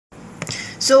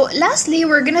So lastly,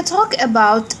 we're gonna talk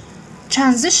about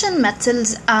transition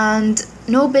metals and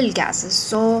noble gases.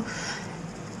 So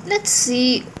let's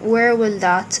see, where will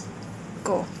that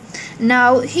go?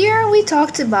 Now here we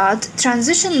talked about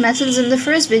transition metals. In the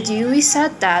first video we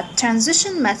said that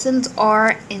transition metals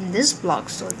are in this block.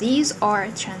 So these are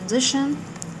transition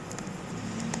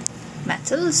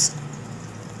metals.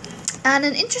 And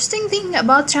an interesting thing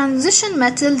about transition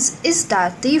metals is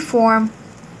that they form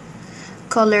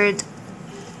colored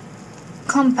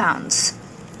compounds.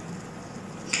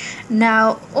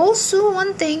 Now also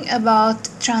one thing about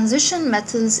transition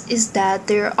metals is that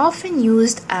they're often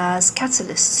used as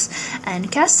catalysts,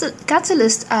 and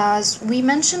catalyst, as we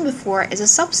mentioned before, is a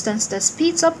substance that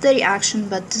speeds up the reaction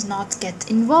but does not get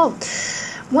involved.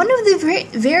 One of the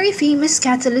very famous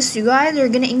catalysts you guys are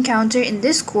going to encounter in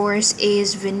this course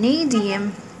is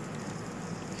vanadium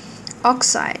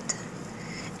oxide,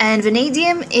 and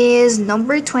vanadium is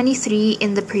number 23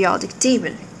 in the periodic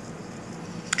table.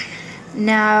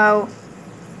 Now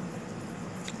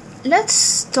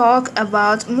let's talk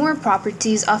about more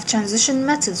properties of transition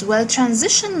metals. Well,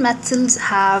 transition metals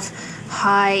have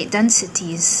high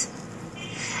densities,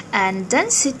 and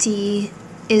density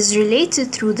is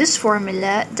related through this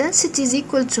formula. Density is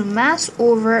equal to mass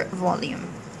over volume.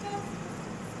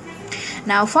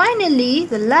 Now finally,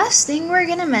 the last thing we're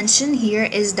gonna mention here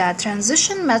is that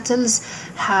transition metals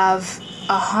have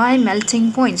a high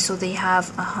melting point. So they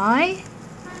have a high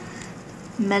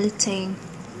melting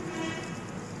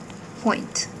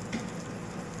point.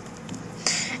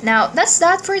 Now that's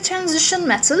that for transition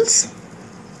metals.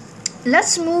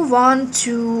 Let's move on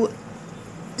to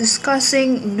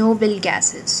discussing noble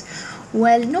gases.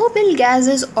 Well, noble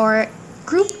gases are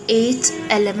group 8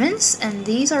 elements, and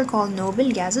these are called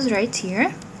noble gases right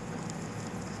here.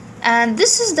 And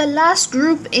this is the last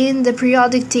group in the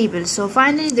periodic table. So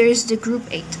finally there is the group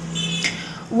 8.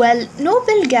 Well,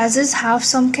 noble gases have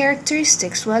some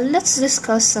characteristics. Well, let's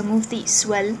discuss some of these.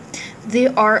 Well, they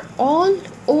are all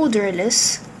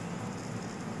odorless,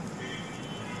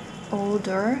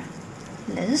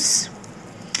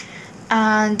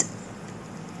 and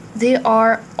they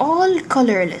are all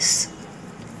colorless.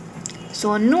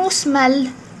 So no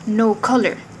smell, no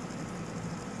color.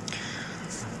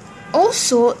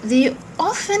 Also, they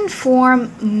often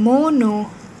form monoatomic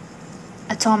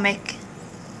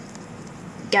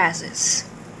gases.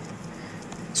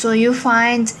 So you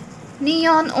find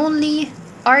neon only,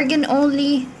 argon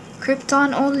only,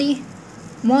 krypton only,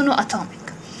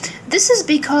 monoatomic. This is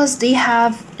because they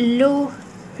have low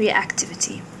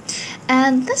reactivity.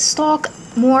 And let's talk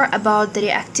more about the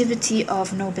reactivity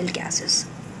of noble gases.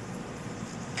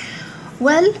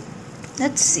 Well,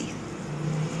 let's see.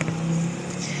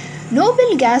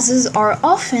 Noble gases are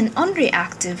often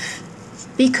unreactive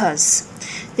because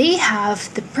they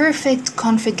have the perfect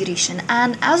configuration,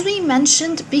 and as we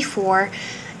mentioned before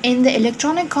in the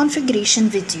electronic configuration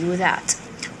video, that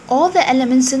all the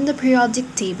elements in the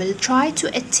periodic table try to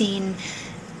attain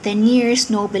the nearest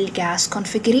noble gas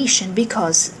configuration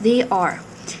because they are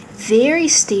very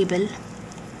stable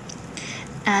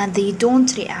and they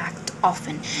don't react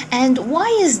often. And why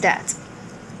is that?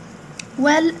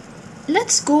 Well,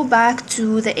 let's go back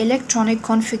to the electronic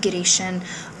configuration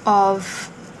of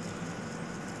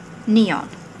neon.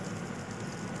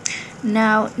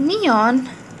 Now neon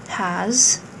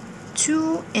has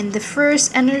 2 in the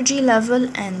first energy level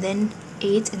and then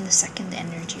 8 in the second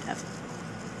energy level.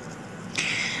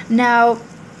 Now,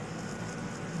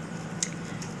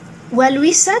 well,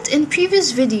 we said in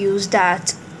previous videos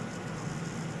that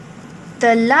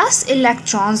the last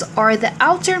electrons are the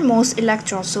outermost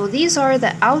electrons. So these are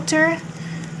the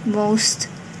outermost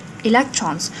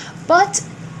electrons, but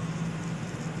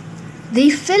they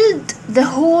filled the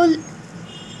whole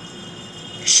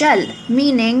shell,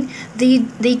 meaning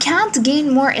they can't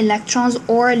gain more electrons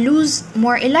or lose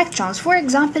more electrons. For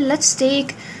example, let's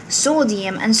take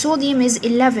sodium, and sodium is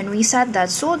 11. We said that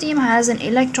sodium has an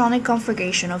electronic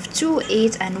configuration of 2,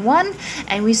 8, and 1,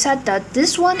 and we said that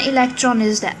this one electron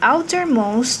is the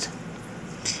outermost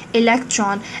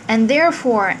electron, and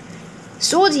therefore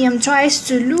sodium tries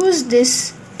to lose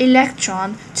this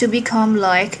electron to become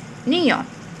like neon.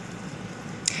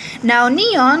 Now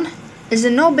neon is a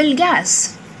noble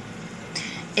gas.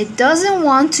 It doesn't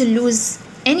want to lose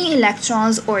any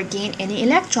electrons or gain any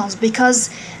electrons, because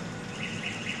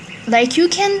like you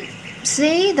can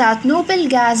say that noble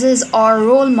gases are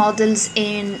role models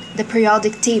in the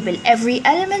periodic table. Every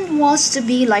element wants to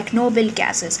be like noble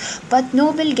gases, but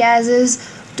noble gases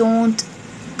don't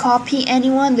copy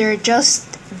anyone, they're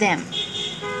just them.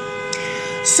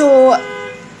 So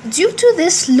due to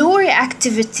this low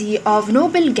reactivity of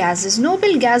noble gases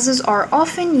are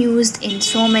often used in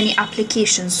so many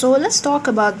applications. So let's talk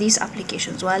about these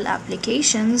applications. Well,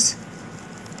 applications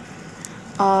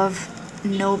of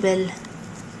noble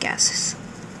gases.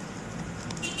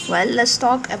 Well, let's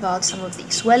talk about some of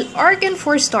these. Well, argon,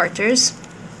 for starters,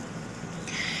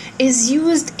 is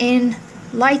used in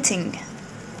lighting.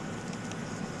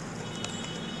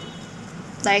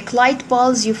 Like light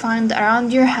bulbs you find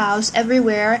around your house,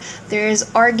 everywhere there is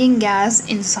argon gas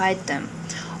inside them.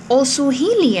 Also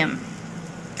helium.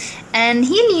 And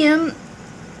helium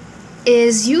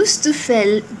is used to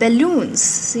fill balloons,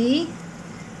 see?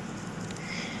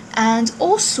 And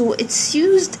also it's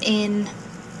used in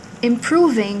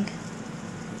improving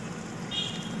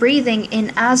breathing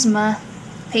in asthma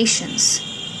patients.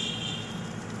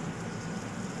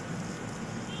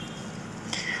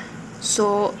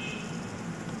 So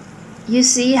you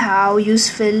see how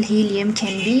useful helium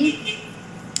can be.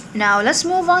 Now let's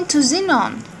move on to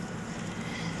xenon.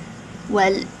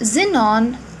 Well,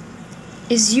 xenon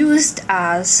is used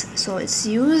as, it's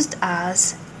used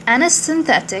as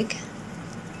anesthetic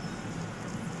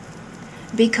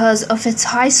because of its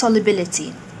high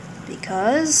solubility.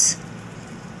 Because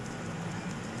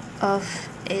of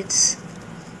its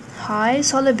high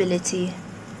solubility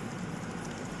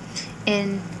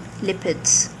in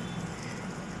lipids.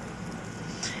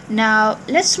 Now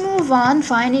let's move on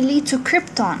finally to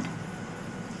krypton.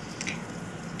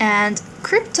 And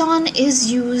krypton is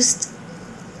used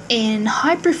in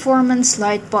high performance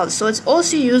light bulbs. So it's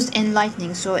also used in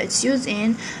lighting. So it's used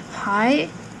in high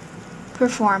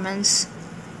performance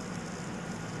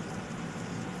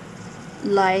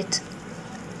light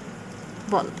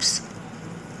bulbs.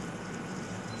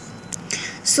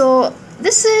 So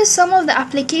this is some of the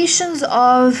applications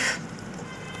of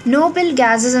noble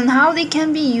gases and how they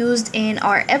can be used in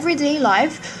our everyday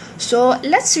life. So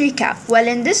let's recap. Well,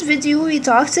 in this video we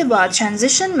talked about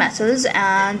transition metals,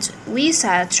 and we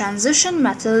said transition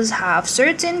metals have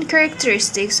certain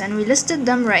characteristics and we listed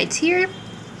them right here.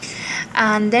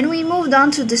 And then we moved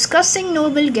on to discussing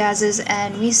noble gases,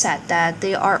 and we said that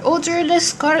they are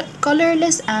odorless,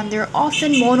 colorless, and they're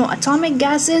often monoatomic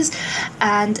gases,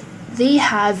 and they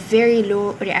have very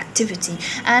low reactivity.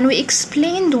 And we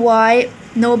explained why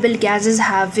noble gases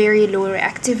have very low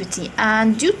reactivity,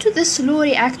 and due to this low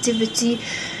reactivity,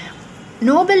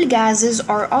 noble gases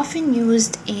are often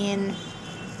used in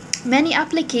many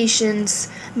applications,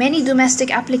 many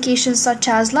domestic applications such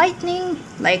as lighting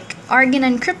like argon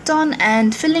and krypton,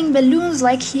 and filling balloons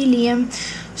like helium.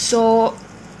 So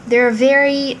they're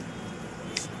very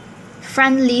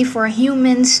friendly for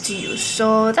humans to use.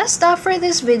 So that's that for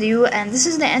this video, and this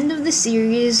is the end of the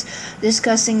series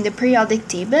discussing the periodic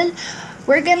table.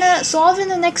 We're gonna solve in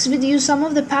the next video some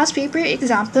of the past paper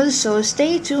examples, so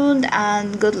stay tuned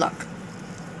and good luck.